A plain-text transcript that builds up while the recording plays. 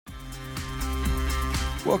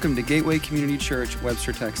Welcome to Gateway Community Church,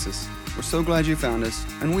 Webster, Texas. We're so glad you found us,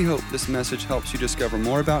 and we hope this message helps you discover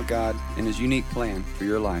more about God and His unique plan for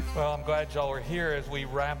your life. Well, I'm glad y'all are here as we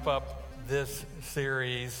wrap up this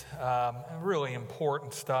series. Really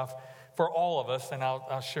important stuff for all of us, and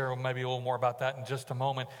I'll share maybe a little more about that in just a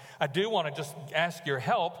moment. I do want to just ask your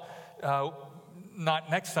help.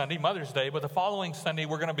 Not next Sunday, Mother's Day, but the following Sunday,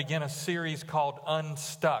 we're going to begin a series called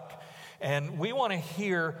Unstuck. And we want to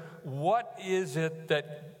hear what is it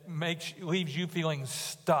that leaves you feeling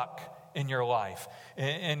stuck in your life,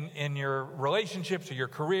 in your relationships or your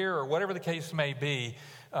career or whatever the case may be.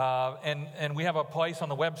 And we have a place on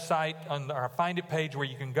the website, on our Find It page, where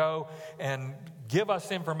you can go and give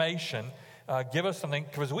us information. Give us something,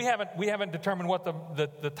 because we haven't determined what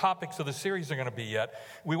the topics of the series are going to be yet.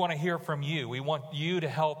 We want to hear from you. We want you to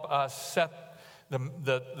help us set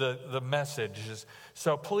the messages.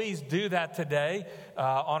 So please do that today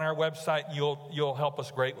on our website. You'll help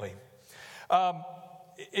us greatly.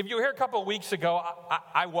 If you were here a couple of weeks ago,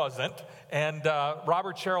 I wasn't, and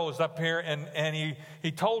Robert Sherrill was up here, and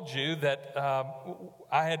he told you that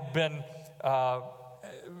I had been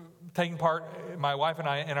taking part, my wife and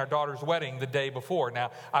I, in our daughter's wedding the day before.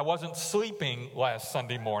 Now, I wasn't sleeping last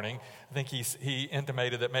Sunday morning. I think he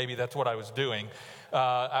intimated that maybe that's what I was doing.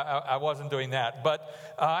 I wasn't doing that. But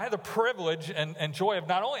I had the privilege and joy of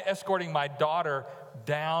not only escorting my daughter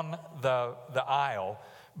down the aisle,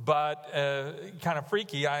 but kind of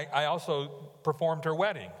freaky, I also performed her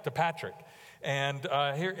wedding to Patrick. And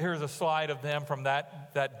here's a slide of them from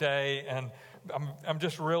that day, and I'm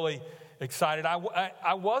just really excited.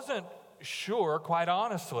 I wasn't sure, quite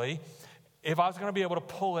honestly, if I was going to be able to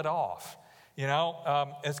pull it off. You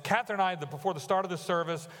know, as Catherine and I, before the start of the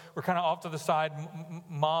service, we're kind of off to the side,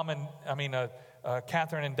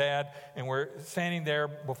 Catherine and Dad, and we're standing there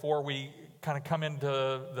before we kind of come into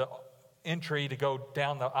the entry to go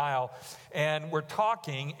down the aisle, and we're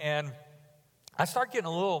talking, and I start getting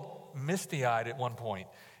a little misty-eyed at one point,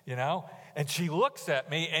 you know, and she looks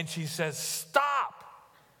at me and she says, "Stop!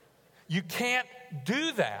 You can't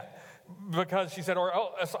do that," because she said,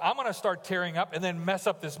 so I'm going to start tearing up and then mess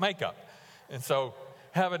up this makeup. And so,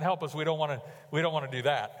 heaven help us, we don't want to do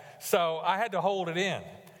that. So I had to hold it in,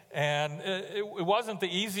 and it wasn't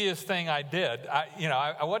the easiest thing I did.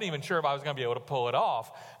 I wasn't even sure if I was going to be able to pull it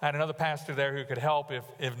off. I had another pastor there who could help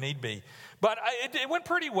if need be. But it went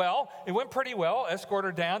pretty well. Escort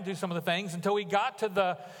her down, do some of the things, until we got to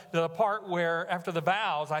the part where, after the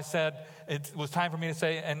vows, I said it was time for me to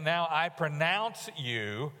say, "And now I pronounce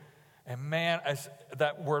you." And man,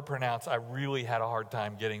 that word "pronounce," I really had a hard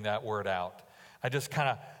time getting that word out. I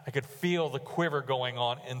could feel the quiver going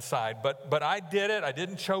on inside. But I did it. I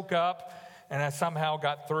didn't choke up, and I somehow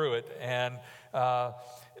got through it. And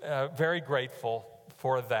very grateful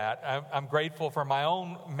for that. I'm grateful for my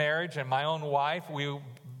own marriage and my own wife. We'll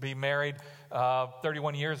be married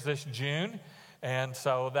 31 years this June. And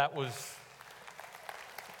so that was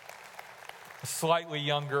a slightly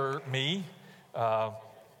younger me.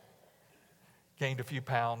 Gained a few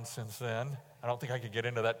pounds since then. I don't think I could get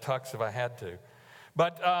into that tux if I had to.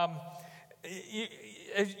 But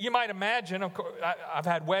as you might imagine, of course, I've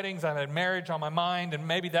had weddings, I've had marriage on my mind, and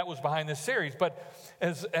maybe that was behind this series. But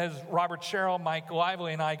as Robert Sherrill, Mike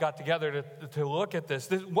Lively, and I got together to look at this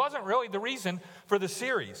wasn't really the reason for the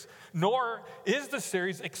series, nor is the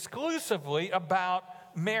series exclusively about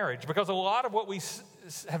marriage, because a lot of what we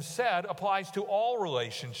have said applies to all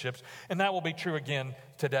relationships, and that will be true again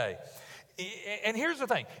today. And here's the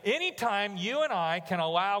thing. Anytime you and I can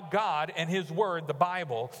allow God and His Word, the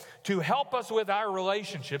Bible, to help us with our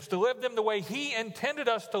relationships, to live them the way He intended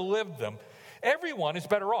us to live them, everyone is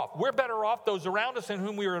better off. We're better off. Those around us in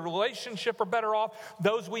whom we are in a relationship are better off.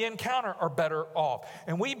 Those we encounter are better off.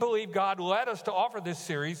 And we believe God led us to offer this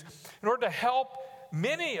series in order to help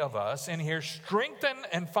many of us in here strengthen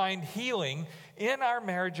and find healing in our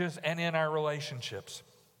marriages and in our relationships.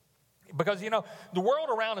 Because, the world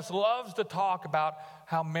around us loves to talk about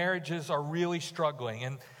how marriages are really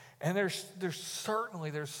struggling. And there's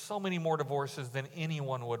so many more divorces than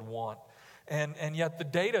anyone would want. And yet the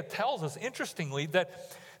data tells us, interestingly,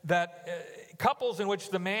 that couples in which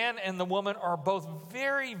the man and the woman are both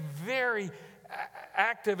very, very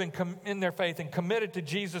active in their faith and committed to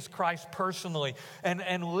Jesus Christ personally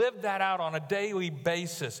and live that out on a daily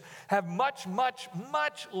basis have much, much,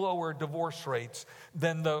 much lower divorce rates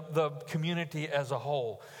than the community as a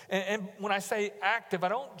whole. And when I say active, I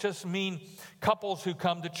don't just mean couples who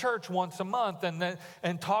come to church once a month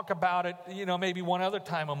and talk about it, maybe one other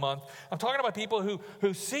time a month. I'm talking about people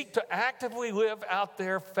who seek to actively live out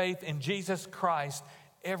their faith in Jesus Christ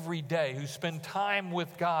every day, who spend time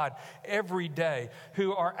with God every day,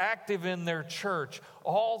 who are active in their church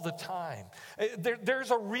all the time.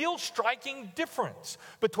 There's a real striking difference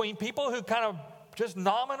between people who kind of just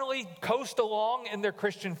nominally coast along in their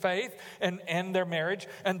Christian faith and their marriage,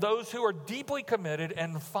 and those who are deeply committed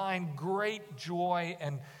and find great joy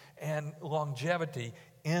and longevity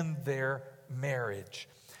in their marriage.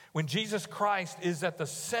 When Jesus Christ is at the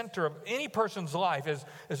center of any person's life,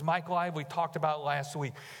 as Mike Lively talked about last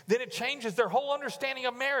week, then it changes their whole understanding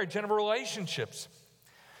of marriage and of relationships.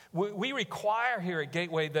 We require here at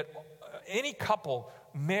Gateway that any couple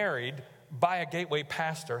married by a Gateway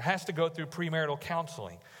pastor has to go through premarital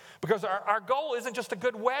counseling, because our goal isn't just a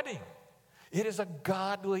good wedding. It is a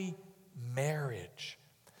godly marriage.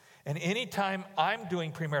 And anytime I'm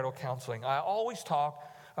doing premarital counseling, I always talk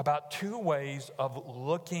about two ways of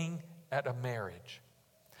looking at a marriage: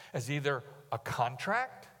 as either a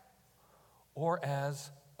contract or as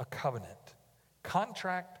a covenant.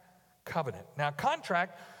 Contract, covenant. Now,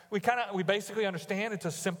 contract, we basically understand it's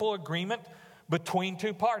a simple agreement between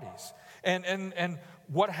two parties. And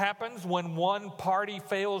what happens when one party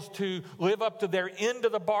fails to live up to their end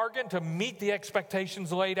of the bargain, to meet the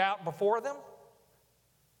expectations laid out before them?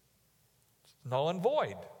 It's null and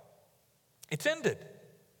void. It's ended.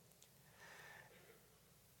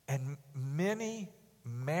 And many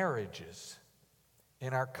marriages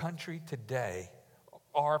in our country today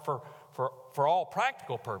are, for all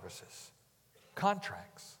practical purposes,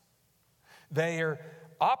 contracts. They are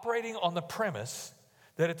operating on the premise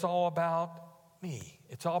that it's all about me.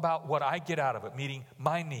 It's all about what I get out of it, meeting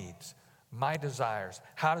my needs, my desires.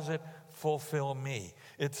 How does it fulfill me?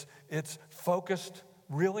 It's focused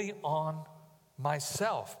really on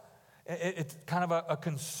myself. It's kind of a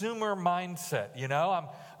consumer mindset, you know.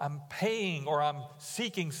 I'm paying or I'm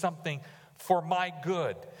seeking something for my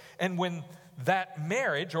good. And when that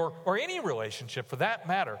marriage, or any relationship for that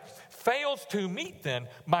matter, fails to meet then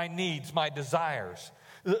my needs, my desires,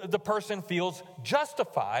 the person feels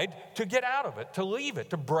justified to get out of it, to leave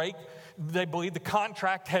it, to break. They believe the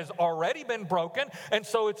contract has already been broken, and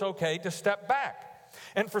so it's okay to step back.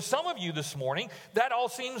 And for some of you this morning, that all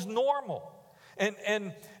seems normal.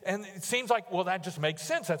 And it seems like, well, that just makes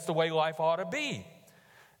sense. That's the way life ought to be.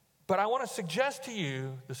 But I want to suggest to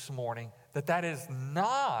you this morning that that is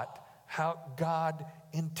not how God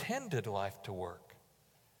intended life to work.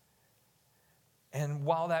 And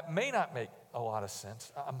while that may not make a lot of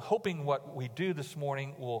sense, I'm hoping what we do this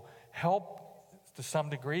morning will help to some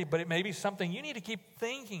degree, but it may be something you need to keep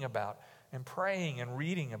thinking about and praying and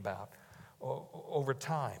reading about over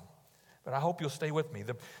time. But I hope you'll stay with me.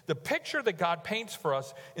 The picture that God paints for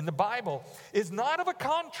us in the Bible is not of a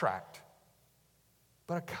contract,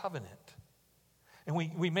 but a covenant. And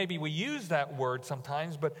we use that word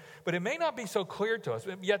sometimes, but it may not be so clear to us.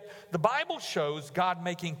 Yet the Bible shows God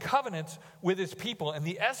making covenants with his people. And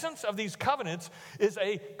the essence of these covenants is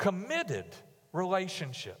a committed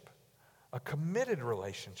relationship. A committed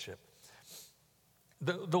relationship.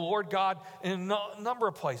 The Lord God, in a number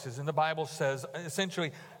of places in the Bible, says,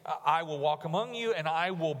 essentially, I will walk among you, and I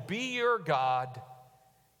will be your God,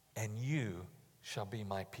 and you shall be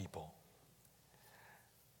my people.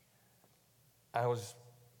 As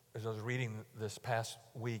I was reading this past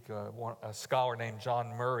week, a scholar named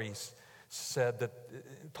John Murray said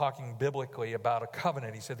that, talking biblically about a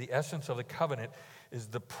covenant, he said the essence of the covenant is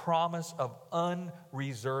the promise of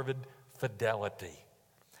unreserved fidelity,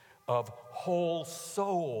 of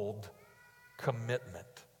whole-souled commitment.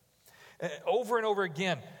 Over and over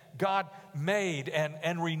again, God made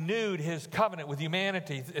and renewed his covenant with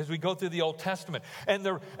humanity as we go through the Old Testament. And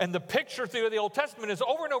the picture through the Old Testament is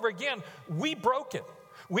over and over again, we broke it.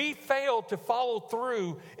 We failed to follow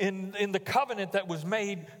through in the covenant that was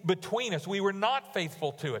made between us. We were not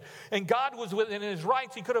faithful to it. And God was within his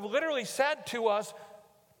rights. He could have literally said to us,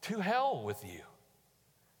 to hell with you.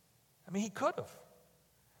 I mean, he could have.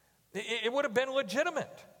 It would have been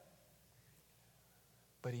legitimate.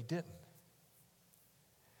 But he didn't.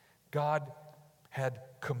 God had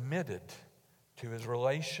committed to his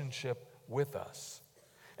relationship with us.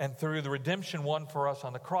 And through the redemption won for us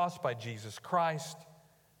on the cross by Jesus Christ,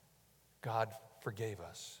 God forgave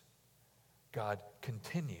us. God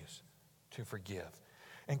continues to forgive.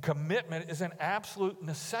 And commitment is an absolute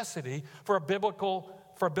necessity for a biblical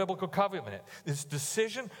covenant. This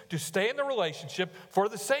decision to stay in the relationship for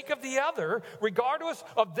the sake of the other, regardless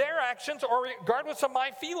of their actions or regardless of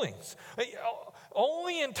my feelings.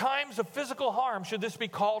 Only in times of physical harm should this be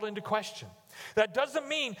called into question. That doesn't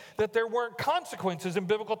mean that there weren't consequences in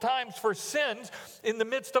biblical times for sins in the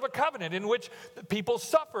midst of a covenant in which people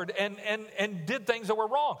suffered and did things that were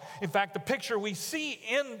wrong. In fact, the picture we see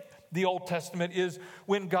in the Old Testament is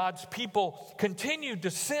when God's people continued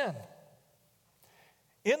to sin.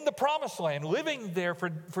 In the Promised Land, living there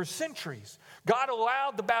for centuries, God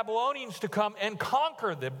allowed the Babylonians to come and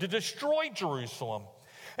conquer them, to destroy Jerusalem,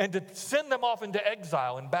 and to send them off into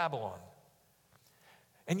exile in Babylon.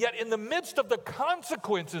 And yet, in the midst of the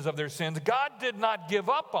consequences of their sins, God did not give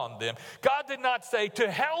up on them. God did not say, "To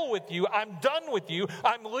hell with you, I'm done with you,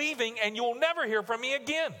 I'm leaving, and you'll never hear from me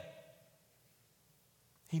again."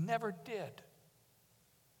 He never did.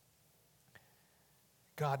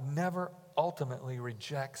 God never ultimately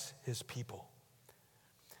rejects his people.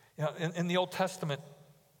 You know, in the Old Testament,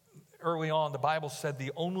 early on, the Bible said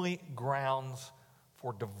the only grounds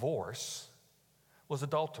for divorce was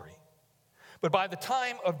adultery. But by the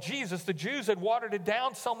time of Jesus, the Jews had watered it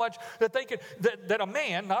down so much that that a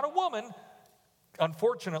man, not a woman,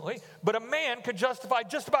 unfortunately, but a man could justify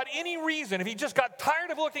just about any reason. If he just got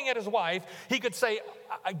tired of looking at his wife, he could say,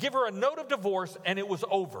 give her a note of divorce, and it was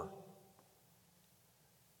over.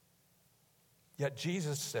 Yet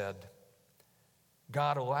Jesus said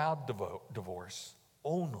God allowed divorce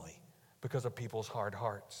only because of people's hard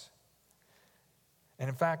hearts. And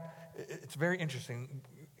in fact, it's very interesting.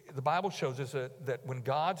 The Bible shows us that when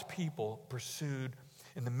God's people pursued,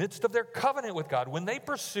 in the midst of their covenant with God, when they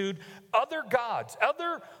pursued other gods,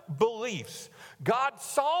 other beliefs, God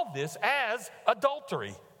saw this as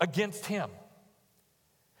adultery against him.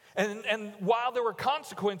 And while there were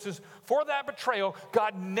consequences for that betrayal,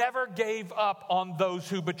 God never gave up on those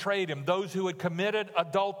who betrayed him, those who had committed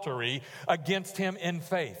adultery against him in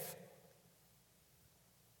faith.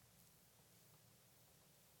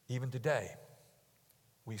 Even today,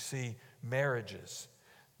 we see marriages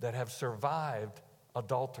that have survived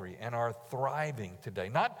adultery and are thriving today.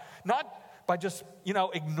 Not by just,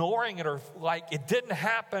 ignoring it or like it didn't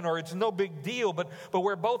happen or it's no big deal, but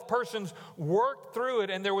where both persons worked through it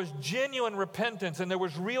and there was genuine repentance and there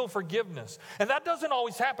was real forgiveness. And that doesn't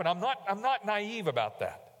always happen. I'm not naive about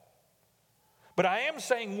that. But I am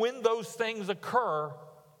saying when those things occur,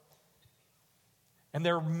 and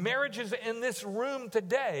there are marriages in this room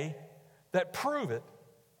today that prove it,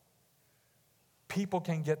 people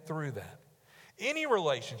can get through that. Any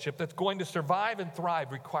relationship that's going to survive and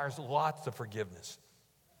thrive requires lots of forgiveness.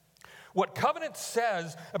 What covenant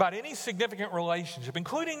says about any significant relationship,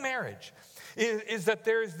 including marriage, is that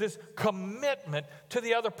there is this commitment to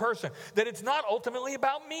the other person, that it's not ultimately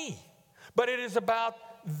about me, but it is about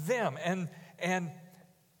them. And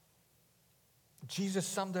Jesus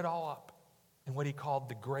summed it all up in what he called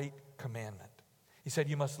the Great Commandment. He said,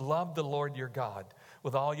 you must love the Lord your God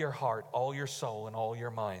with all your heart, all your soul, and all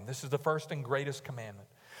your mind. This is the first and greatest commandment.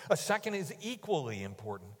 A second is equally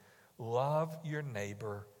important. Love your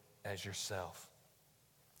neighbor as yourself.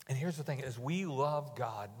 And here's the thing, as we love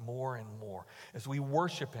God more and more, as we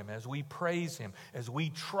worship him, as we praise him, as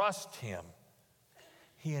we trust him,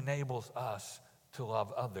 he enables us to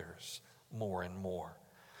love others more and more.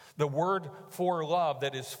 The word for love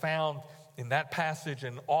that is found in that passage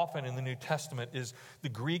and often in the New Testament is the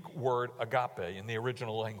Greek word agape in the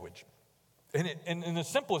original language. And in the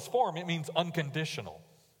simplest form, it means unconditional.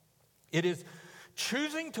 It is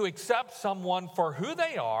choosing to accept someone for who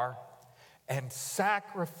they are and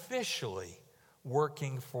sacrificially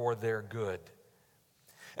working for their good.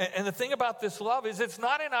 And the thing about this love is it's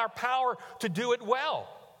not in our power to do it well,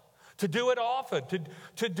 to do it often,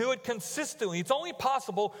 to do it consistently. It's only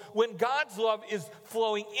possible when God's love is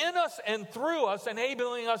flowing in us and through us,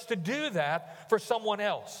 enabling us to do that for someone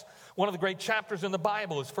else. One of the great chapters in the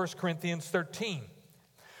Bible is 1 Corinthians 13,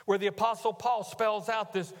 where the Apostle Paul spells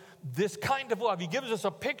out this kind of love. He gives us a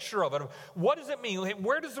picture of it. What does it mean?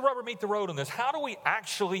 Where does the rubber meet the road on this? How do we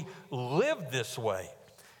actually live this way?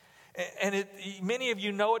 And many of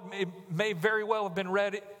you know it. It may very well have been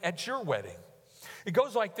read at your wedding. It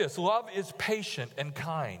goes like this. Love is patient and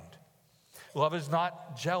kind. Love is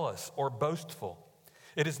not jealous or boastful.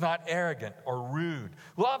 It is not arrogant or rude.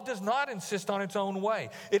 Love does not insist on its own way.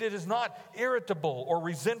 It is not irritable or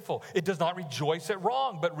resentful. It does not rejoice at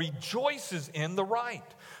wrong, but rejoices in the right.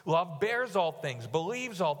 Love bears all things,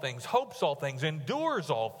 believes all things, hopes all things, endures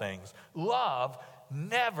all things. Love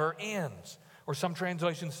never ends. Or some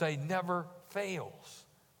translations say never fails.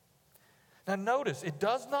 Now notice, it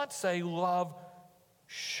does not say love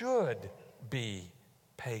should be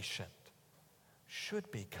patient,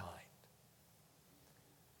 should be kind.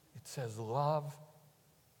 It says love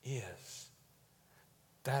is.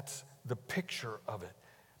 That's the picture of it.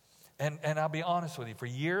 And I'll be honest with you, for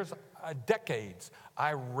years, decades,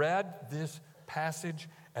 I read this passage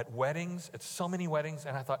at weddings, at so many weddings,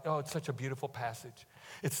 and I thought, oh, it's such a beautiful passage.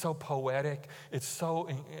 It's so poetic. It's so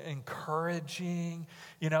encouraging.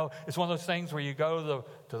 You know, it's one of those things where you go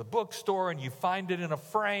to the bookstore and you find it in a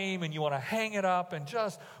frame and you want to hang it up and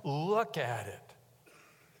just look at it.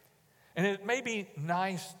 And it may be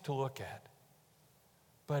nice to look at,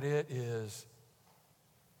 but it is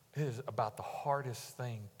about the hardest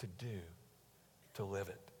thing to do, to live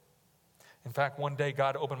it. In fact, one day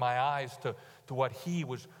God opened my eyes to what he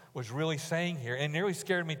was really saying here, and nearly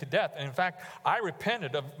scared me to death. And in fact, I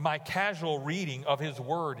repented of my casual reading of his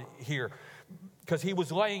word here, because he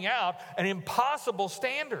was laying out an impossible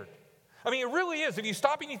standard. I mean, it really is. If you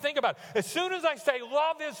stop and you think about it, as soon as I say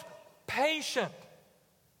love is patient,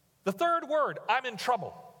 the third word, I'm in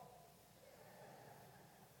trouble.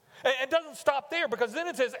 It doesn't stop there, because then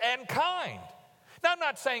it says, and kind. Now, I'm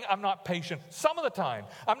not saying I'm not patient some of the time.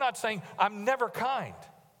 I'm not saying I'm never kind.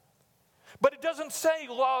 But it doesn't say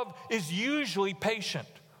love is usually patient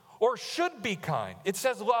or should be kind. It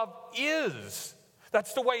says love is.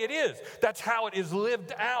 That's the way it is. That's how it is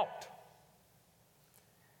lived out.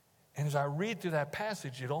 And as I read through that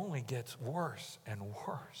passage, it only gets worse and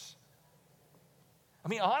worse. I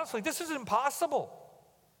mean, honestly, this is impossible.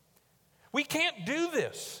 We can't do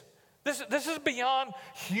this. This is beyond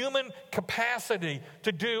human capacity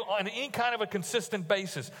to do on any kind of a consistent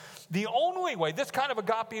basis. The only way this kind of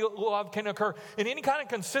agape love can occur in any kind of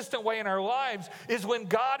consistent way in our lives is when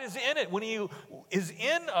God is in it, when he is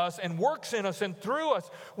in us and works in us and through us,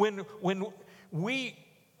 when we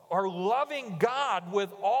are loving God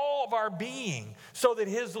with all of our being, so that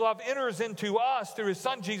his love enters into us through his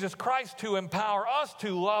Son, Jesus Christ, to empower us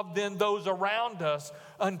to love then those around us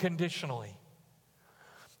unconditionally.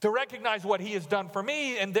 To recognize what he has done for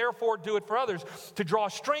me and therefore do it for others. To draw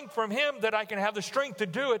strength from him that I can have the strength to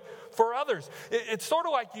do it for others. It's sort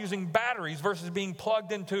of like using batteries versus being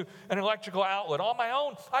plugged into an electrical outlet. On my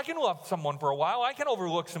own, I can love someone for a while. I can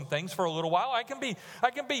overlook some things for a little while. I can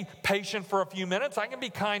be patient for a few minutes. I can be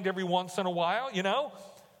kind every once in a while, you know.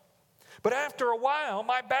 But after a while,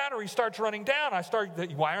 my battery starts running down.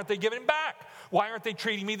 Why aren't they giving back? Why aren't they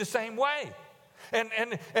treating me the same way?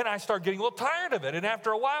 And I start getting a little tired of it. And after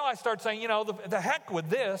a while, I start saying, you know, the heck with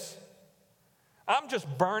this. I'm just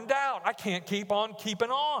burned out. I can't keep on keeping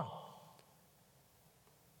on.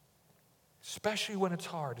 Especially when it's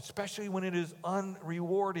hard. Especially when it is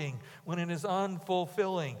unrewarding. When it is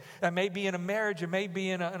unfulfilling. It may be in a marriage. It may be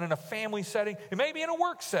in a family setting. It may be in a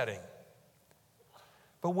work setting.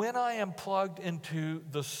 But when I am plugged into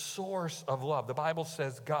the source of love, the Bible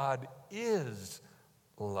says God is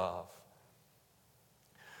love.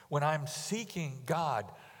 When I'm seeking God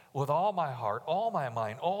with all my heart, all my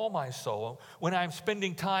mind, all my soul, when I'm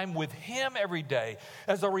spending time with him every day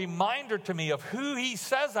as a reminder to me of who he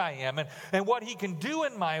says I am and what he can do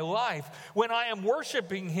in my life, when I am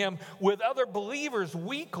worshiping him with other believers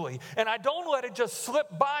weekly, and I don't let it just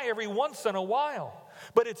slip by every once in a while,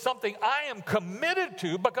 but it's something I am committed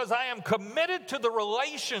to because I am committed to the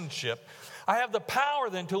relationship. I have the power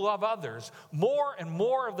then to love others more and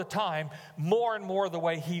more of the time, more and more the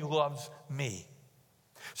way he loves me.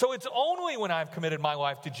 So it's only when I've committed my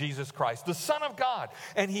life to Jesus Christ, the Son of God,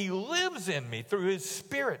 and he lives in me through his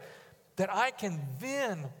Spirit, that I can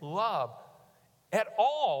then love at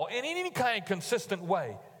all, in any kind of consistent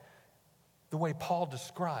way, the way Paul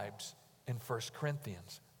describes in 1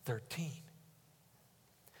 Corinthians 13.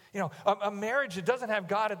 You know, a marriage that doesn't have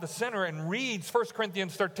God at the center and reads 1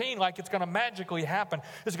 Corinthians 13 like it's going to magically happen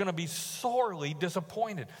is going to be sorely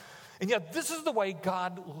disappointed. And yet this is the way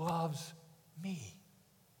God loves me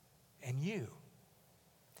and you.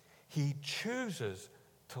 He chooses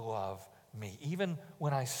to love me even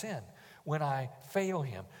when I sin, when I fail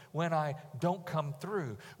him, when I don't come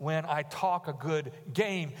through, when I talk a good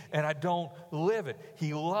game and I don't live it.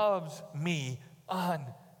 He loves me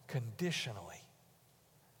unconditionally.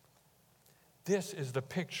 This is the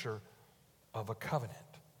picture of a covenant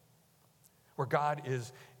where God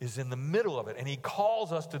is in the middle of it, and he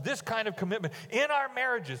calls us to this kind of commitment in our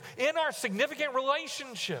marriages, in our significant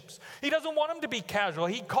relationships. He doesn't want them to be casual.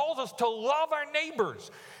 He calls us to love our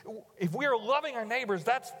neighbors. If we are loving our neighbors,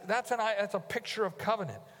 that's a picture of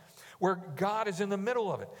covenant where God is in the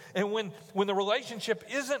middle of it. And when the relationship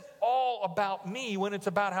isn't all about me, when it's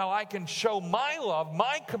about how I can show my love,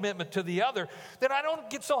 my commitment to the other, then I don't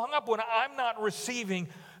get so hung up when I'm not receiving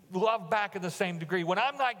love back in the same degree, when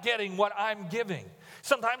I'm not getting what I'm giving.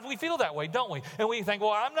 Sometimes we feel that way, don't we? And we think,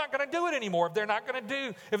 well, I'm not going to do it anymore if they're not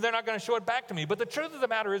going to show it back to me. But the truth of the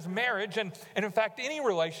matter is marriage, and in fact any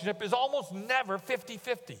relationship, is almost never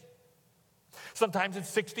 50-50. Sometimes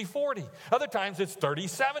it's 60-40. Other times it's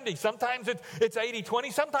 30-70. Sometimes it's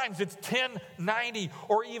 80-20. Sometimes it's 10-90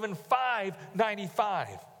 or even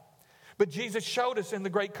 5-95. But Jesus showed us in the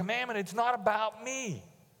Great Commandment, it's not about me,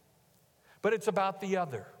 but it's about the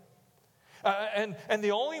other. And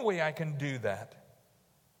the only way I can do that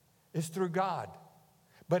is through God.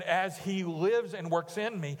 But as He lives and works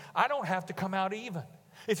in me, I don't have to come out even.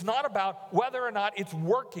 It's not about whether or not it's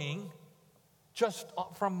working just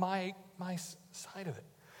from my side of it.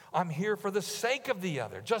 I'm here for the sake of the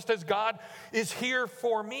other, just as God is here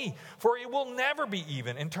for me. For it will never be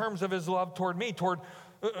even in terms of His love toward me,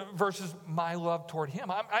 versus my love toward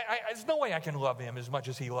Him. There's no way I can love Him as much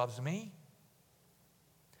as He loves me.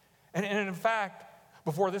 And in fact,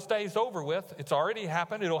 before this day is over with, it's already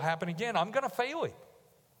happened, it'll happen again, I'm going to fail Him.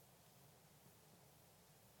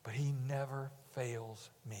 But He never fails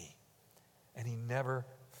me. And He never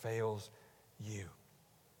fails you.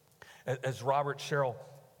 As Robert Sherrill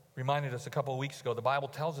reminded us a couple of weeks ago, the Bible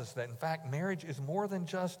tells us that, in fact, marriage is more than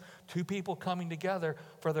just two people coming together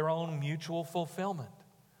for their own mutual fulfillment,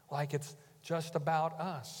 like it's just about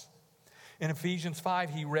us. In Ephesians 5,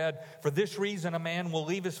 he read, "For this reason a man will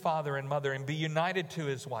leave his father and mother and be united to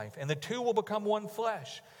his wife, and the two will become one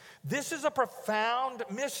flesh. This is a profound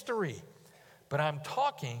mystery, but I'm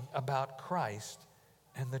talking about Christ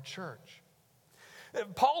and the church."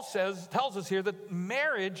 Paul tells us here that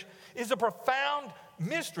marriage is a profound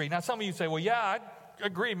mystery. Now, some of you say, well, yeah, I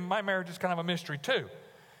agree. My marriage is kind of a mystery too.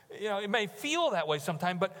 You know, it may feel that way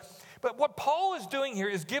sometimes, but what Paul is doing here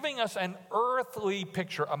is giving us an earthly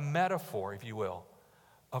picture, a metaphor, if you will,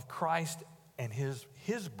 of Christ and his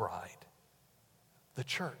bride, the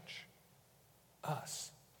church,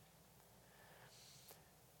 us.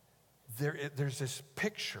 There's this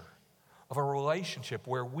picture of a relationship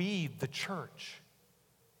where we, the church,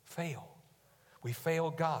 fail. We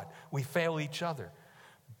fail God. We fail each other.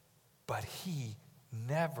 But He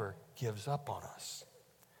never gives up on us,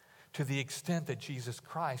 to the extent that Jesus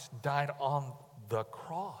Christ died on the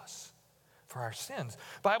cross for our sins.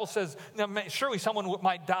 The Bible says, now, surely someone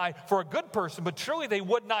might die for a good person, but surely they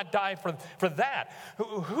would not die for that.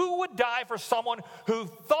 Who would die for someone who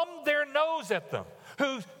thumbed their nose at them,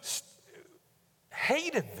 who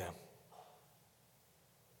hated them?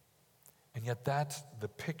 And yet that's the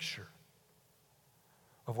picture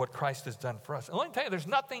of what Christ has done for us. And let me tell you, there's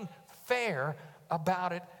nothing fair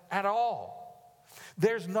about it at all.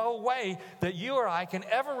 There's no way that you or I can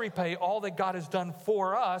ever repay all that God has done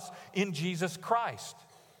for us in Jesus Christ.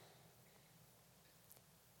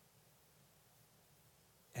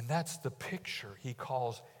 And that's the picture He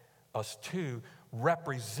calls us to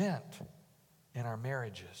represent in our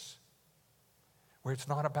marriages, where it's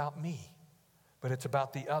not about me, but it's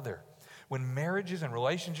about the other. When marriages and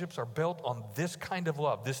relationships are built on this kind of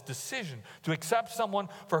love, this decision to accept someone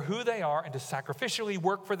for who they are and to sacrificially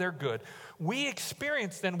work for their good, we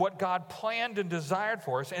experience then what God planned and desired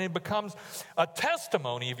for us, and it becomes a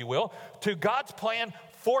testimony, if you will, to God's plan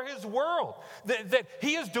for His world, that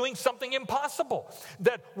He is doing something impossible,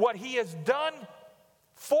 that what He has done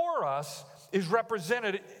for us is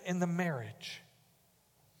represented in the marriage.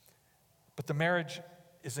 But the marriage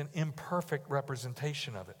is an imperfect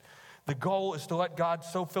representation of it. The goal is to let God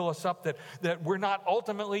so fill us up that we're not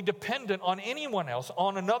ultimately dependent on anyone else,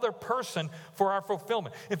 on another person for our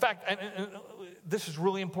fulfillment. In fact, and this is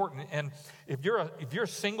really important, and if you're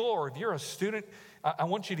single or if you're a student, I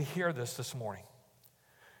want you to hear this morning.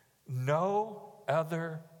 No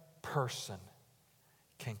other person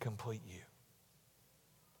can complete you.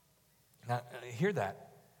 Now, hear that,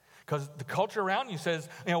 because the culture around you says,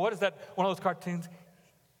 what is that, one of those cartoons?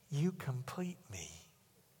 You complete me.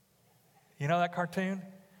 You know that cartoon?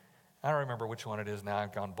 I don't remember which one it is now.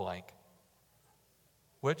 I've gone blank.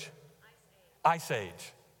 Which? Ice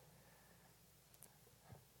Age.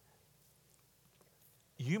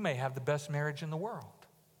 You may have the best marriage in the world,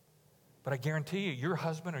 but I guarantee you, your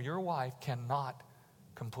husband or your wife cannot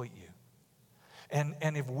complete you.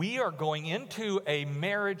 And if we are going into a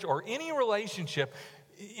marriage or any relationship,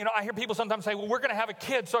 I hear people sometimes say, well, we're going to have a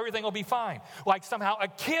kid, so everything will be fine. Like somehow a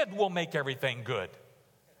kid will make everything good.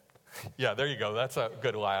 Yeah, there you go. That's a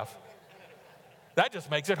good laugh. That just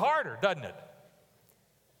makes it harder, doesn't it?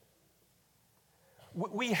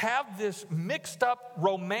 We have this mixed up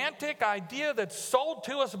romantic idea that's sold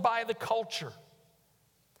to us by the culture.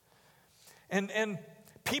 And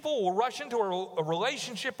people will rush into a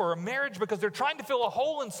relationship or a marriage because they're trying to fill a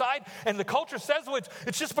hole inside, and the culture says, well,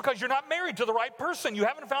 it's just because you're not married to the right person. You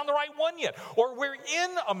haven't found the right one yet. Or we're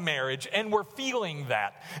in a marriage and we're feeling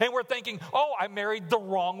that. And we're thinking, oh, I married the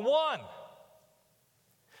wrong one.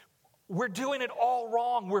 We're doing it all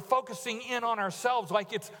wrong. We're focusing in on ourselves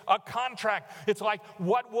like it's a contract. It's like,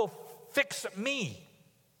 what will fix me?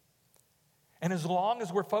 And as long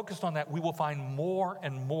as we're focused on that, we will find more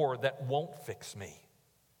and more that won't fix me.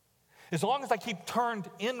 As long as I keep turned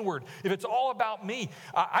inward, if it's all about me,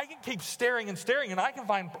 I can keep staring and staring, and I can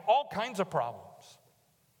find all kinds of problems.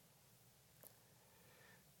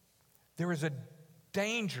 There is a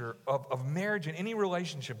danger of marriage in any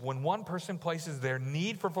relationship when one person places their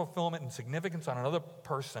need for fulfillment and significance on another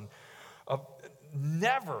person, of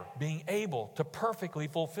never being able to perfectly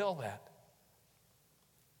fulfill that.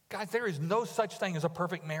 Guys, there is no such thing as a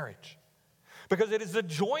perfect marriage, because it is the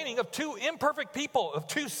joining of two imperfect people, of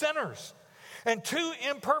two sinners. And two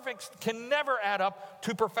imperfects can never add up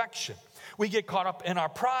to perfection. We get caught up in our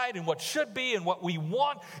pride and what should be and what we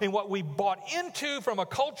want and what we bought into from a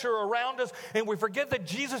culture around us, and we forget that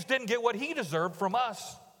Jesus didn't get what he deserved from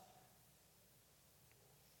us.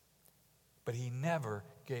 But he never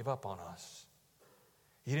gave up on us.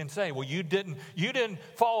 He didn't say, well, you didn't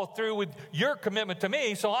follow through with your commitment to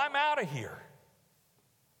me, so I'm out of here.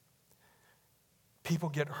 People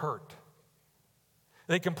get hurt.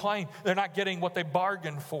 They complain they're not getting what they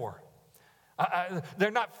bargained for.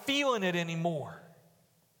 They're not feeling it anymore.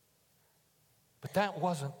 But that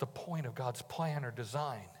wasn't the point of God's plan or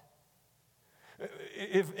design.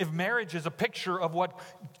 If marriage is a picture of what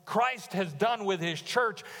Christ has done with his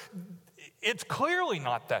church, it's clearly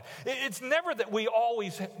not that. It's never that we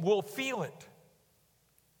always will feel it.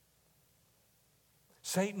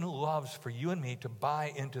 Satan loves for you and me to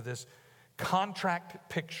buy into this contract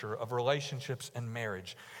picture of relationships and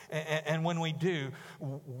marriage. And when we do,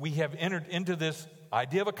 we have entered into this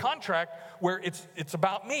idea of a contract where it's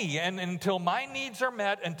about me. And until my needs are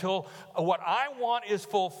met, until what I want is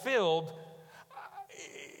fulfilled,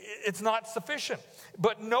 it's not sufficient.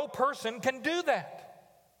 But no person can do that.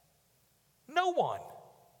 No one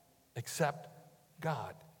except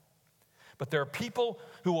God. But there are people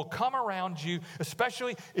who will come around you,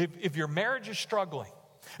 especially if your marriage is struggling.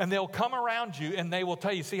 And they'll come around you and they will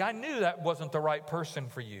tell you, see, I knew that wasn't the right person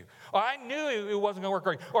for you. Or I knew it wasn't going to work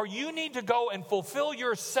right. Or you need to go and fulfill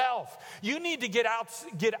yourself. You need to get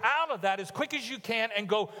out of that as quick as you can and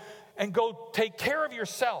go take care of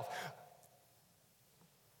yourself.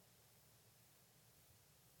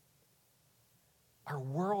 Our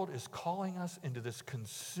world is calling us into this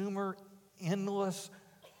consumer, endless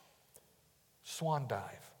swan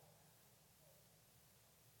dive,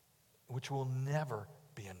 which will never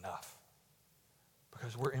be enough,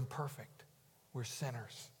 because we're imperfect. We're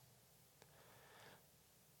sinners.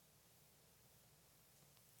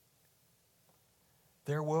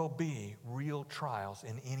 There will be real trials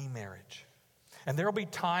in any marriage. And there will be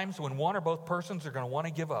times when one or both persons are going to want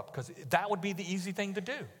to give up, because that would be the easy thing to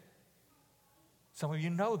do. Some of you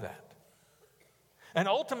know that. And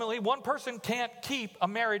ultimately, one person can't keep a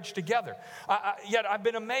marriage together. Yet I've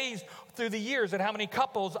been amazed through the years at how many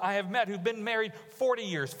couples I have met who've been married 40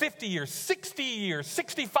 years, 50 years, 60 years,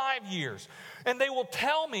 65 years. And they will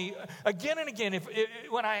tell me again and again,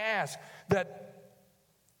 when I ask, that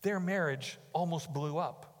their marriage almost blew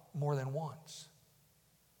up more than once.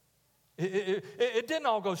 It didn't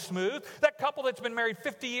all go smooth. That couple that's been married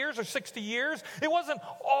 50 years or 60 years, it wasn't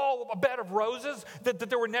all a bed of roses, that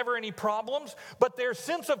there were never any problems. But their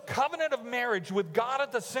sense of covenant of marriage with God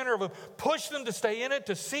at the center of it pushed them to stay in it,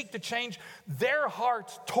 to seek to change their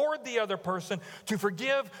hearts toward the other person, to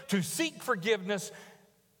forgive, to seek forgiveness.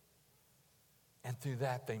 And through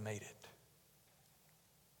that, they made it.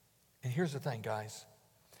 And here's the thing, guys.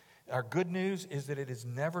 Our good news is that it is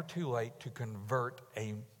never too late to convert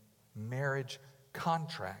a marriage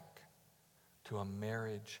contract to a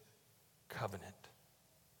marriage covenant.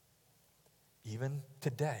 Even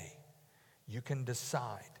today, you can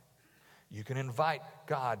decide. You can invite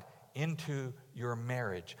God into your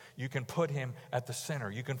marriage. You can put him at the center.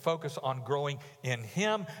 You can focus on growing in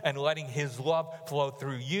him and letting his love flow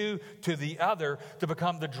through you to the other to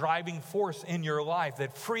become the driving force in your life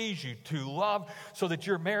that frees you to love so that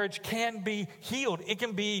your marriage can be healed. It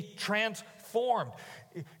can be transformed.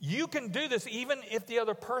 You can do this even if the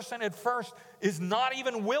other person at first is not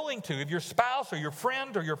even willing to. If your spouse or your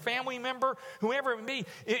friend or your family member, whoever it may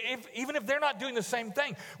be, even if they're not doing the same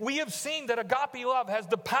thing, we have seen that agape love has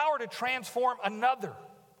the power to transform another.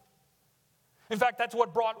 In fact, that's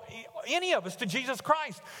what brought any of us to Jesus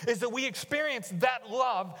Christ, is that we experienced that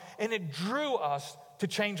love and it drew us to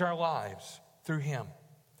change our lives through him.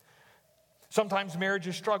 Sometimes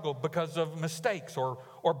marriages struggle because of mistakes or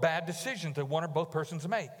bad decisions that one or both persons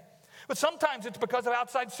make. But sometimes it's because of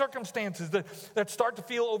outside circumstances that start to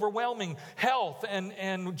feel overwhelming, health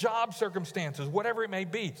and job circumstances, whatever it may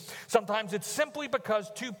be. Sometimes it's simply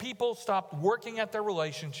because two people stopped working at their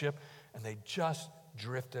relationship and they just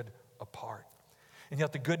drifted apart. And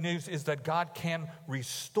yet the good news is that God can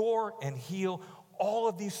restore and heal all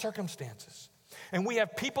of these circumstances. And we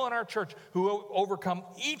have people in our church who overcome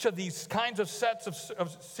each of these kinds of sets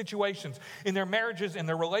of situations in their marriages, in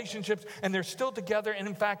their relationships, and they're still together. And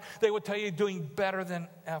in fact, they would tell you doing better than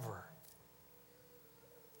ever.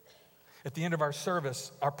 At the end of our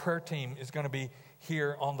service, our prayer team is going to be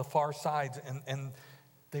here on the far sides, and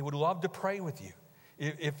they would love to pray with you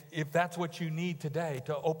if that's what you need today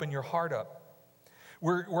to open your heart up.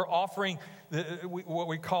 We're offering what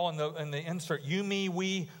we call in the insert, You, Me,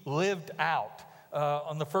 We Lived Out.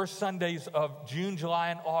 On the first Sundays of June, July,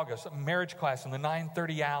 and August, a marriage class in the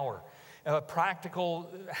 9:30 hour.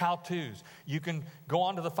 Practical how-tos. You can go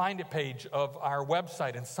onto the Find It page of our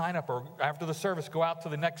website and sign up, or after the service, go out to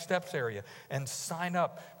the Next Steps area and sign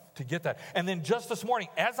up to get that. And then just this morning,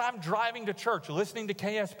 as I'm driving to church, listening to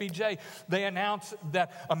KSBJ, they announced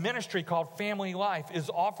that a ministry called Family Life is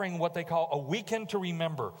offering what they call a weekend to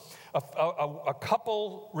remember, a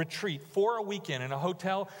couple retreat for a weekend in a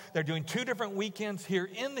hotel. They're doing 2 different weekends here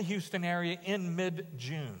in the Houston area in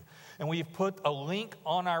mid-June. And we've put a link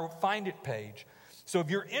on our Find It page. So if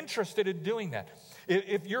you're interested in doing that,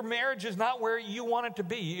 if your marriage is not where you want it to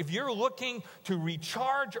be, if you're looking to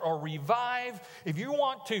recharge or revive, if you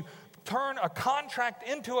want to turn a contract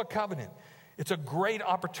into a covenant, it's a great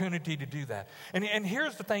opportunity to do that. And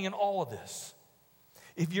here's the thing in all of this.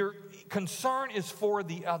 If your concern is for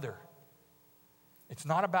the other, it's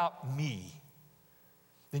not about me,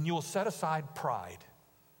 then you will set aside pride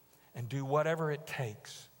and do whatever it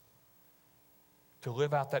takes to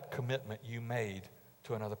live out that commitment you made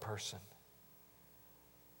to another person.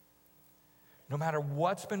 No matter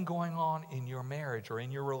what's been going on in your marriage or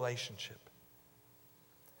in your relationship,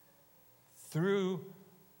 through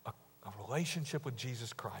a relationship with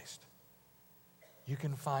Jesus Christ, you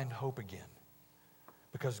can find hope again.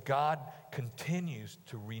 Because God continues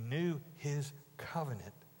to renew his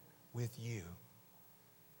covenant with you.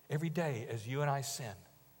 Every day as you and I sin,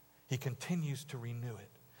 he continues to renew it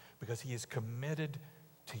because he is committed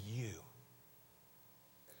to you.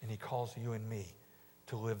 And he calls you and me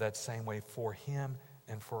to live that same way for him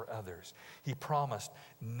and for others. He promised,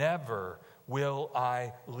 never will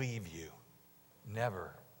I leave you.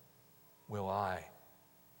 Never will I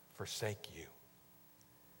forsake you.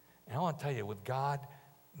 And I want to tell you, with God,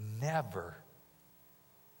 never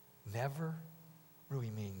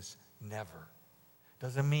really means never.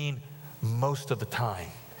 Doesn't mean most of the time.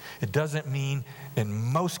 It doesn't mean in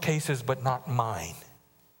most cases, but not mine.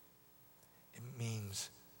 It means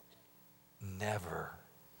never.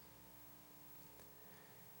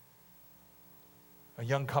 A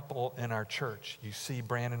young couple in our church, you see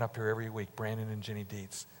Brandon up here every week, Brandon and Jenny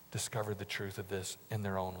Dietz, discovered the truth of this in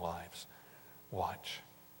their own lives. Watch.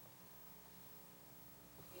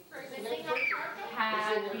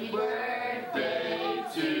 Happy birthday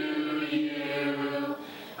to you.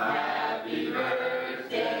 Happy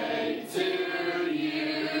birthday to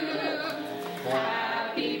you.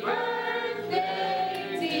 Happy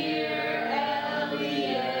birthday, dear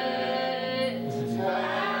Elliot.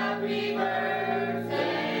 Happy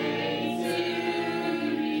birthday to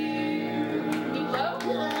you. You blow?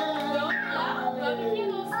 Blow the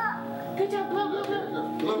candles. Good job, blow.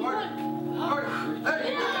 Blow harder.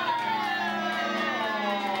 Hey!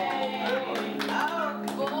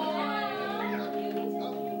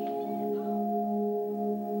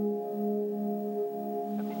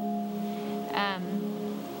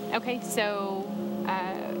 Okay, so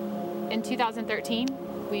in 2013,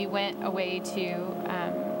 we went away to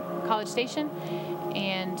College Station,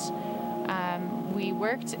 and we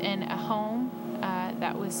worked in a home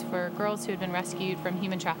that was for girls who had been rescued from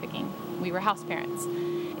human trafficking. We were house parents.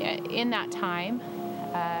 In that time,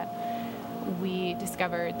 we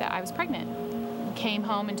discovered that I was pregnant. We came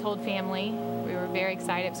home and told family. We were very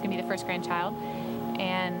excited. It was going to be the first grandchild.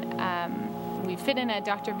 And we fit in a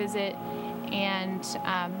doctor visit, and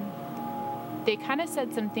they kind of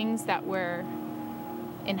said some things that were,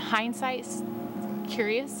 in hindsight,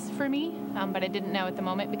 curious for me, but I didn't know at the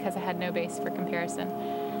moment because I had no base for comparison.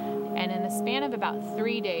 And in the span of about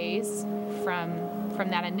 3 days from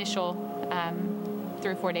that initial,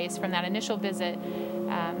 3 or 4 days from that initial visit,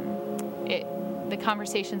 the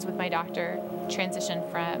conversations with my doctor transitioned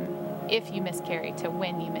from if you miscarry to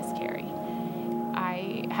when you miscarry.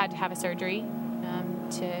 I had to have a surgery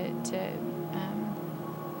to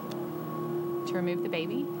remove the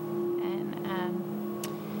baby, and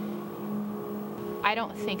I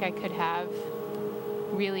don't think I could have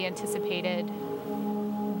really anticipated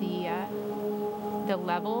the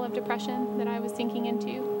level of depression that I was sinking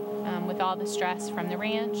into, with all the stress from the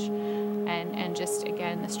ranch, and just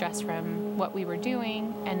again the stress from what we were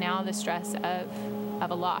doing, and now the stress of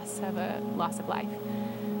a loss of life.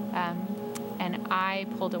 And I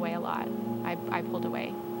pulled away a lot. I pulled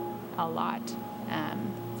away a lot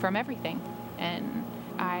from everything. And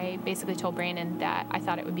I basically told Brandon that I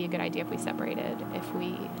thought it would be a good idea if we separated.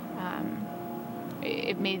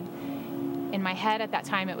 It made, in my head at that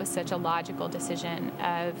time, it was such a logical decision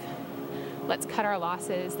of, let's cut our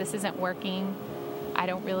losses. This isn't working. I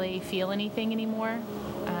don't really feel anything anymore.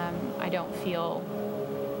 I don't feel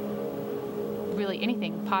really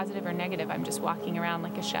anything positive or negative. I'm just walking around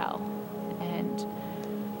like a shell. And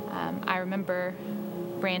I remember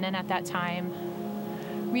Brandon at that time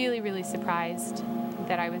really, really surprised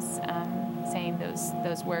that I was saying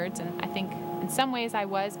those words. And I think in some ways I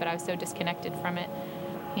was, but I was so disconnected from it.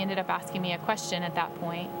 He ended up asking me a question at that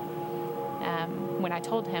point. When I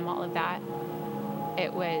told him all of that,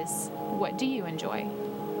 it was, what do you enjoy?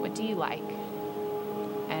 What do you like?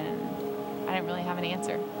 And I didn't really have an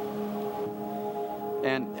answer.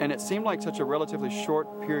 And it seemed like such a relatively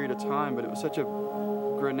short period of time, but it was such a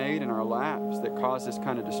grenade in our laps that caused this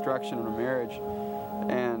kind of destruction in our marriage.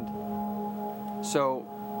 And so,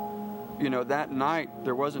 that night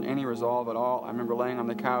there wasn't any resolve at all. I remember laying on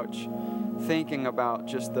the couch thinking about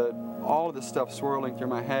just all of the stuff swirling through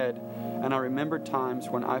my head. And I remembered times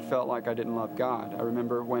when I felt like I didn't love God. I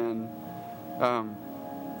remember when,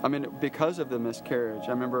 because of the miscarriage,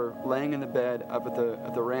 I remember laying in the bed up at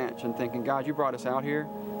the ranch and thinking, God, you brought us out here,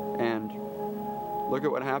 and look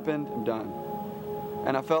at what happened. I'm done.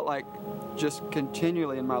 And I felt like just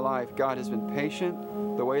continually in my life, God has been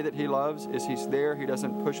patient. The way that He loves is He's there. He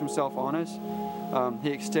doesn't push Himself on us. He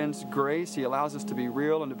extends grace. He allows us to be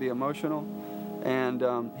real and to be emotional. And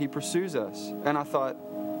He pursues us. And I thought,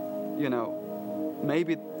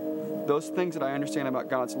 maybe those things that I understand about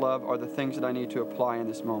God's love are the things that I need to apply in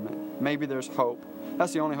this moment. Maybe there's hope.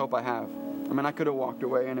 That's the only hope I have. I could have walked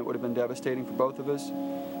away and it would have been devastating for both of us.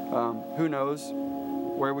 Who knows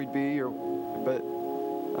where we'd be, but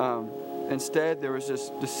instead there was this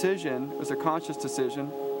decision, it was a conscious decision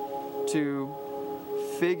to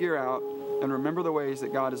figure out and remember the ways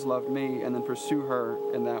that God has loved me and then pursue her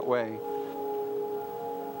in that way.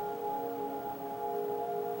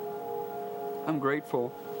 I'm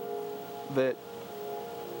grateful that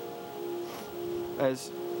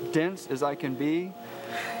as dense as I can be,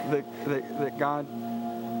 that God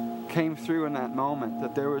came through in that moment,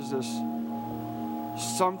 that there was this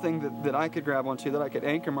something that I could grab onto, that I could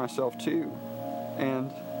anchor myself to, and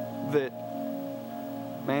that,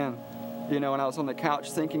 man, when I was on the couch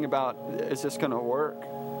thinking about, is this going to work?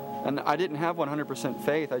 And I didn't have 100%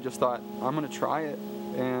 faith. I just thought, I'm going to try it.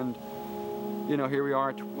 And here we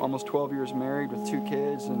are, almost 12 years married with 2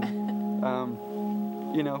 kids. And,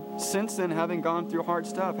 since then, having gone through hard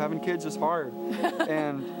stuff, having kids is hard.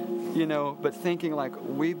 And, but thinking like,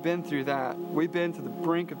 we've been through that. We've been to the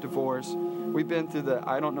brink of divorce. We've been through the,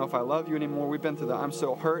 I don't know if I love you anymore. We've been through the, I'm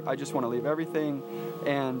so hurt. I just want to leave everything.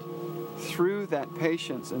 And through that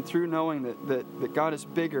patience and through knowing that God is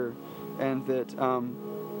bigger and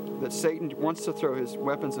that Satan wants to throw his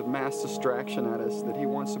weapons of mass distraction at us, that he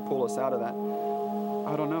wants to pull us out of that.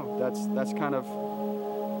 I don't know.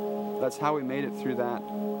 That's how we made it through that,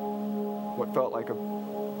 what felt like a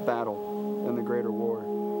battle in the greater war.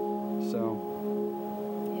 So,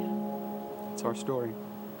 yeah, it's our story.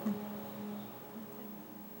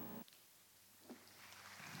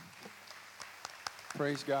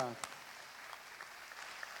 Praise God.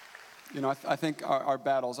 I think our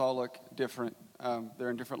battles all look different. They're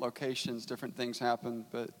in different locations, different things happen.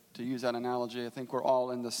 But to use that analogy, I think we're all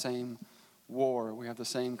in the same war. We have the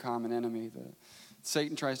same common enemy.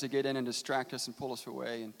 Satan tries to get in and distract us and pull us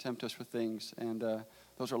away and tempt us with things. And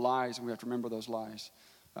those are lies, and we have to remember those lies.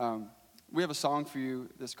 We have a song for you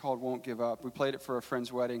that's called Won't Give Up. We played it for a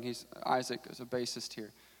friend's wedding. Isaac is a bassist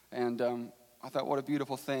here. And I thought, what a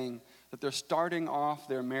beautiful thing that they're starting off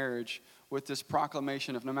their marriage with this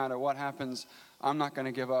proclamation of no matter what happens, I'm not going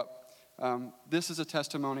to give up. This is a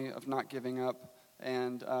testimony of not giving up,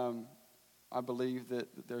 and I believe that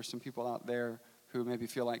there's some people out there who maybe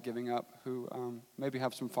feel like giving up, who maybe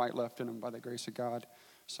have some fight left in them by the grace of God.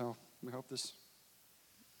 So we hope this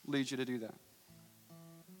leads you to do that.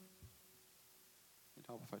 It'd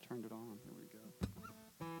help if I turned it on. Here we go.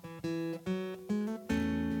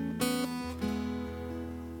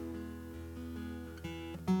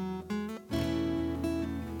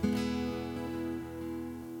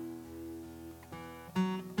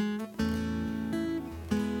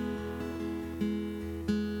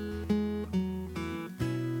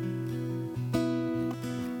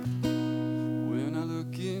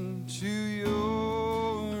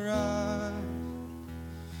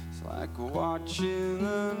 watching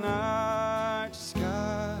the night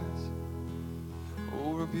skies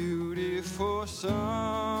over a beautiful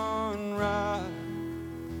sunrise.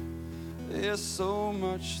 There's so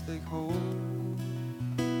much they hold,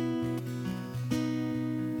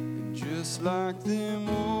 and just like them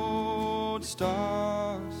old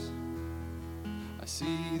stars, I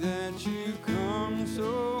see that you've come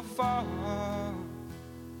so far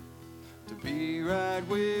to be right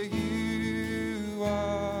where you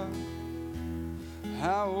are.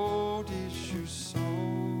 How old is your soul?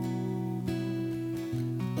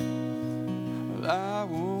 Well, I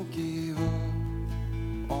won't give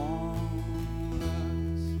up on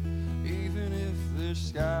us, even if the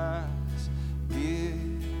skies get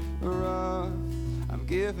rough. I'm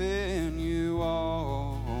giving you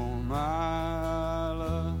all my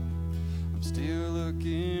love. I'm still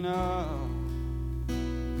looking up,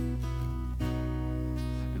 and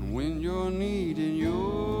when you're needing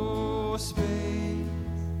your space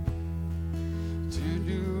to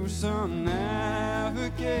do some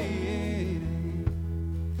navigating,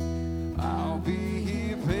 I'll be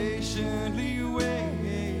here patiently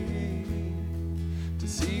waiting to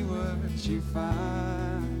see what you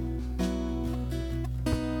find.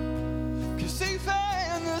 'Cause safe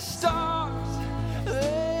in the stars,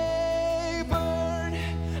 they burn,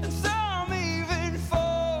 and some even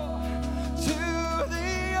fall to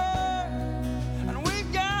the earth. And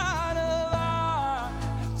we've got a lot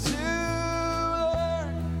to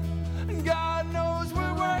learn, and God knows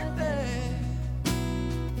we're worth it.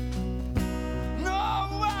 No,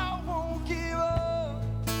 I won't give up.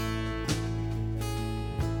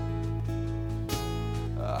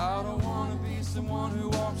 I don't want to be someone who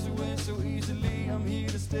walks away so easily. I'm here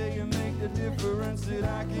to stay and make the difference that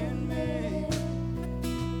I can make.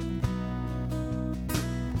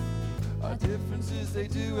 Our differences, they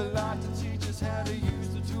do a lot to teach us how to use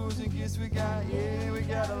the tools and gifts we got. Yeah, we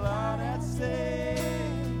got a lot at stake.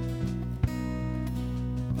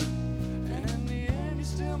 And in the end, you're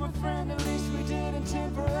still my friend. At least we did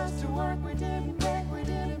intend for us to work. We didn't break, we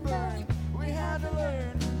didn't burn. We had to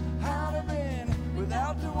learn how to bend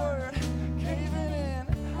without the word caving in.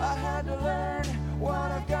 I had to learn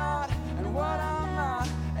what I've got and what I'm not,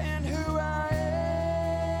 and who I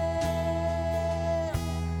am.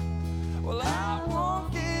 Well, I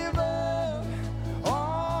won't give up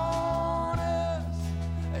on us,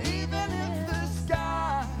 even if the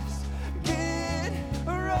skies get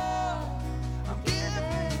rough. I'm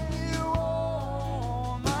giving you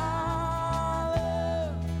all my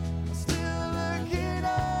love. I'm still looking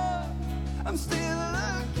up. I'm still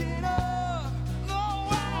looking up. No,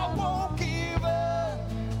 I won't give up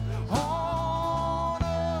on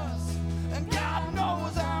us. And God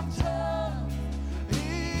knows I'm tough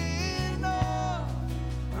enough.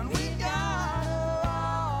 And we got a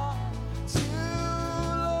lot to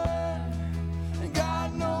learn. And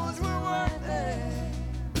God knows we're worth it.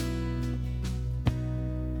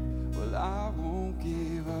 Well, I won't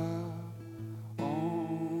give up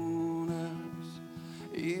on us,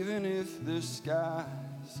 even if the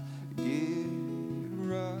skies get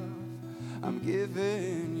rough. I'm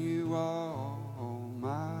giving you all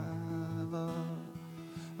my love.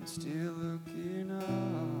 I'm still looking up.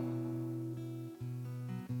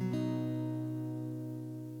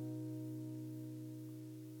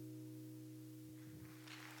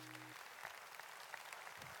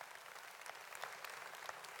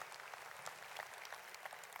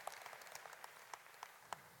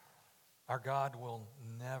 Our God will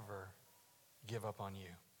never give up on you.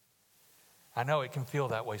 I know it can feel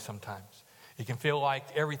that way sometimes. It can feel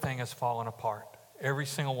like everything has fallen apart. Every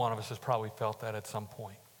single one of us has probably felt that at some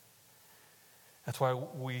point. That's why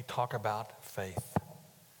we talk about faith.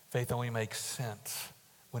 Faith only makes sense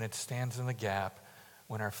when it stands in the gap,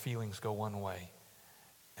 when our feelings go one way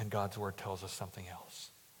and God's word tells us something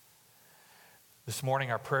else. This morning,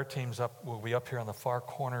 our prayer team's will be up here on the far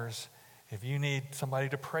corners. If you need somebody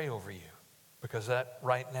to pray over you, because that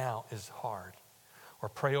right now is hard, or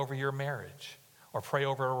pray over your marriage, or pray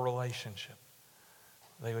over a relationship,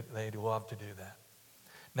 they'd love to do that.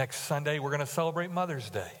 Next Sunday, we're going to celebrate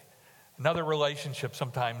Mother's Day. Another relationship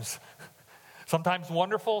sometimes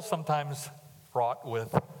wonderful, sometimes fraught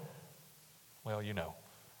with, well, you know.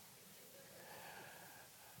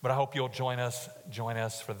 But I hope you'll join us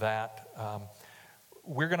for that.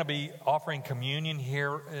 We're going to be offering communion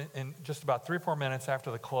here in just about 3 or 4 minutes after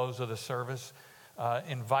the close of the service.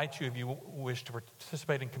 Invite you, if you wish to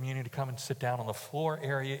participate in communion, to come and sit down on the floor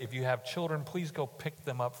area. If you have children, please go pick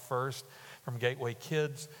them up first from Gateway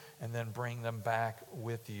Kids and then bring them back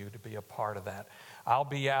with you to be a part of that. I'll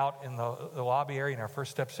be out in the lobby area, in our First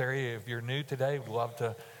Steps area. If you're new today, we'd love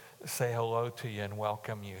to say hello to you and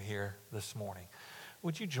welcome you here this morning.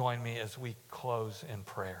 Would you join me as we close in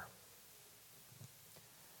prayer?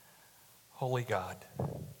 Holy God,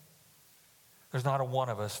 there's not a one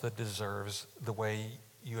of us that deserves the way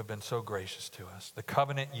you have been so gracious to us, the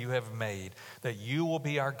covenant you have made, that you will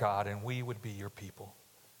be our God and we would be your people.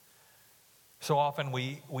 So often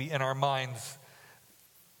we in our minds,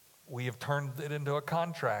 we have turned it into a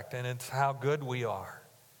contract, and it's how good we are.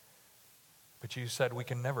 But you said we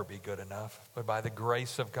can never be good enough, but by the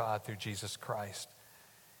grace of God through Jesus Christ,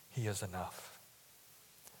 he is enough.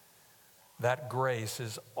 That grace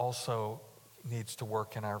is also needs to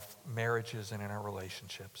work in our marriages and in our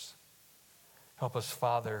relationships. Help us,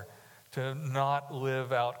 Father, to not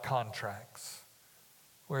live out contracts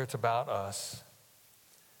where it's about us,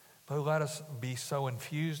 but let us be so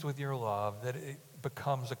infused with your love that it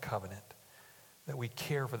becomes a covenant, that we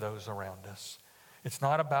care for those around us. It's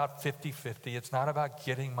not about 50-50. It's not about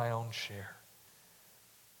getting my own share.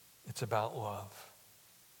 It's about love.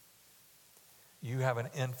 You have an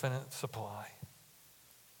infinite supply.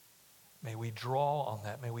 May we draw on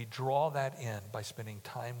that. May we draw that in by spending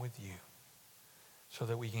time with you so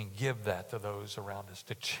that we can give that to those around us,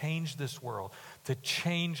 to change this world, to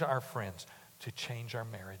change our friends, to change our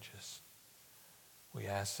marriages. We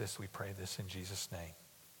ask this, we pray this in Jesus' name.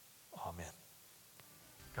 Amen.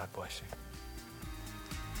 God bless you.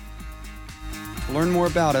 To learn more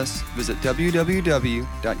about us, visit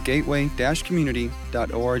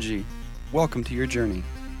www.gateway-community.org. Welcome to your journey.